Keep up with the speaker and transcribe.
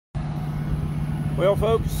Well,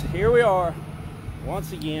 folks, here we are.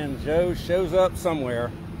 Once again, Joe shows up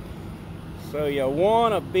somewhere. So you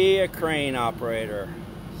want to be a crane operator,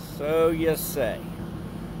 so you say.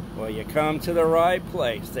 Well, you come to the right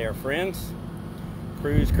place there, friends.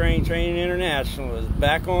 Cruise Crane Training International is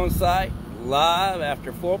back on site, live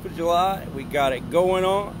after 4th of July. We got it going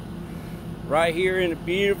on right here in the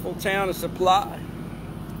beautiful town of Supply,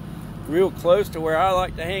 real close to where I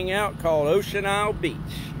like to hang out, called Ocean Isle Beach.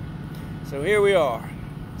 So here we are.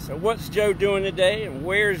 So what's Joe doing today, and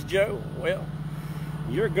where's Joe? Well,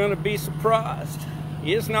 you're gonna be surprised.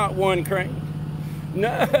 It's not one crane.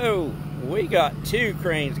 No, we got two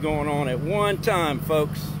cranes going on at one time,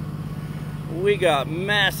 folks. We got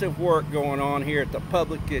massive work going on here at the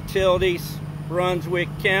Public Utilities, Brunswick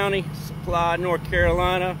County, Supply, North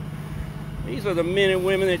Carolina. These are the men and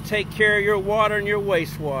women that take care of your water and your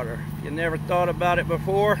wastewater. If you never thought about it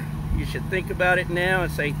before, you should think about it now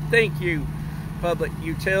and say, thank you, Public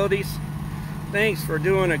Utilities. Thanks for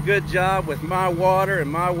doing a good job with my water and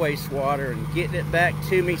my wastewater and getting it back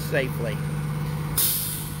to me safely.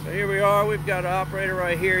 So here we are. We've got an operator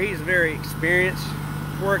right here. He's very experienced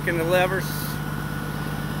working the levers.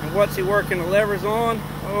 And what's he working the levers on?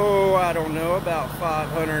 Oh, I don't know, about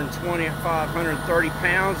 520, 530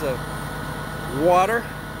 pounds of water.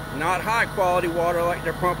 Not high quality water like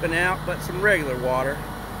they're pumping out, but some regular water.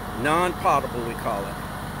 Non-potable, we call it.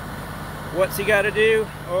 What's he got to do?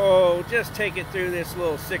 Oh, just take it through this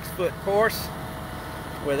little 6-foot course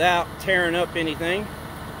without tearing up anything.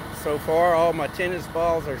 So far, all my tennis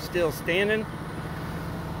balls are still standing.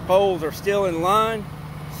 Holes are still in line.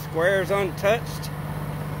 Squares untouched.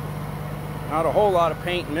 Not a whole lot of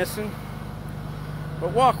paint missing.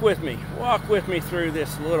 But walk with me through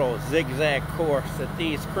this little zigzag course that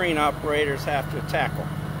these crane operators have to tackle.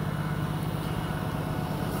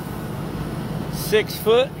 6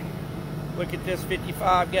 foot. Look at this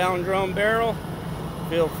 55-gallon drum barrel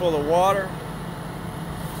filled full of water.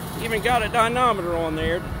 Even got a dynamometer on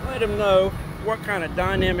there to let him know what kind of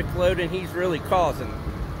dynamic loading he's really causing.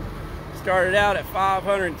 Started out at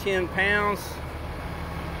 510 pounds.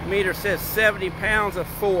 The meter says 70 pounds of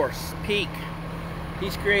force peak.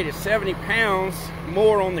 He's created 70 pounds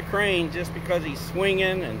more on the crane just because he's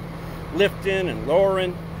swinging and lifting and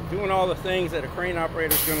lowering, doing all the things that a crane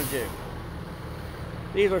operator is going to do.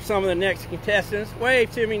 These are some of the next contestants.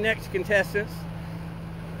 Wave to me, next contestants.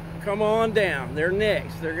 Come on down. They're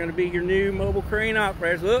next. They're going to be your new mobile crane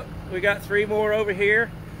operators. Look, we got 3 more over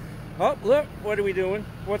here. Oh, look, what are we doing?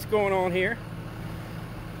 What's going on here?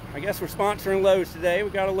 I guess we're sponsoring Lowe's today. We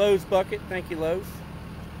got a Lowe's bucket. Thank you, Lowe's.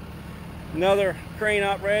 Another crane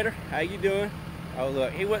operator. How you doing? Oh,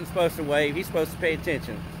 look, he wasn't supposed to wave. He's supposed to pay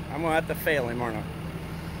attention. I'm going to have to fail him, aren't I?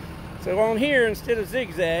 So on here, instead of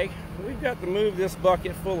zigzag, we've got to move this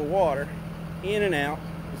bucket full of water in and out,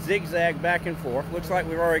 zigzag back and forth. Looks like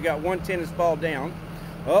we've already got one tennis ball down.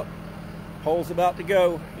 Oh, hole's about to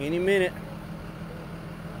go any minute.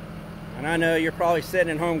 And I know you're probably sitting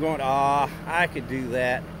at home going, ah, I could do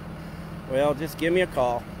that. Well, just give me a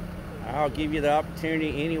call. I'll give you the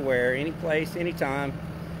opportunity anywhere, any place, anytime,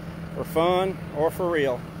 for fun or for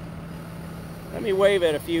real. Let me wave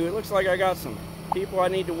at a few. It looks like I got some people I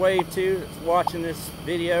need to wave to that's watching this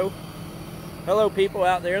video. Hello, people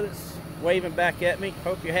out there that's waving back at me.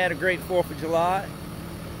 Hope you had a great 4th of July.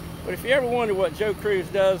 But if you ever wonder what Joe Cruise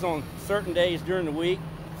does on certain days during the week,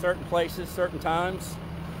 certain places, certain times,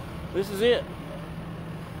 this is it.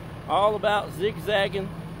 All about zigzagging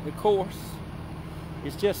the course.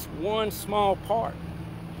 It's just one small part.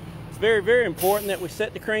 It's very, very important that we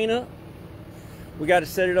set the crane up. We got to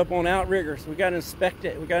set it up on outriggers. We got to inspect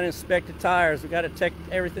it. We got to inspect the tires. We got to check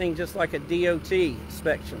everything just like a DOT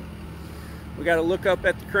inspection. We got to look up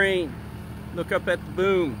at the crane, look up at the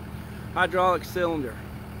boom, hydraulic cylinder,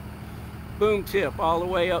 boom tip all the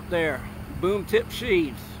way up there, boom tip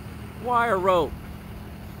sheaves, wire rope,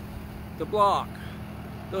 the block,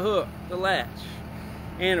 the hook, the latch,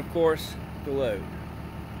 and of course the load.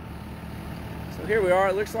 So here we are.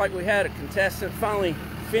 It looks like we had a contestant finally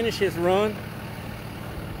finish his run.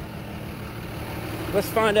 Let's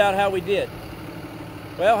find out how we did.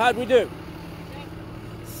 Well, how'd we do?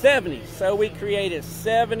 70. So we created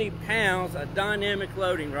 70 pounds of dynamic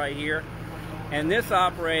loading right here. And this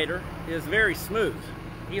operator is very smooth.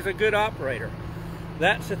 He's a good operator.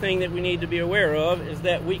 That's the thing that we need to be aware of, is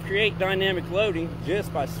that we create dynamic loading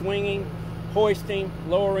just by swinging, hoisting,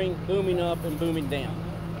 lowering, booming up, and booming down.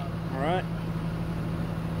 All right?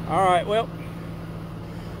 All right, well,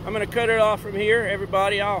 I'm going to cut it off from here.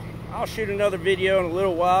 Everybody, I'll shoot another video in a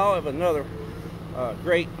little while of another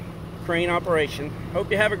great crane operation.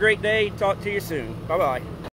 Hope you have a great day. Talk to you soon. Bye-bye.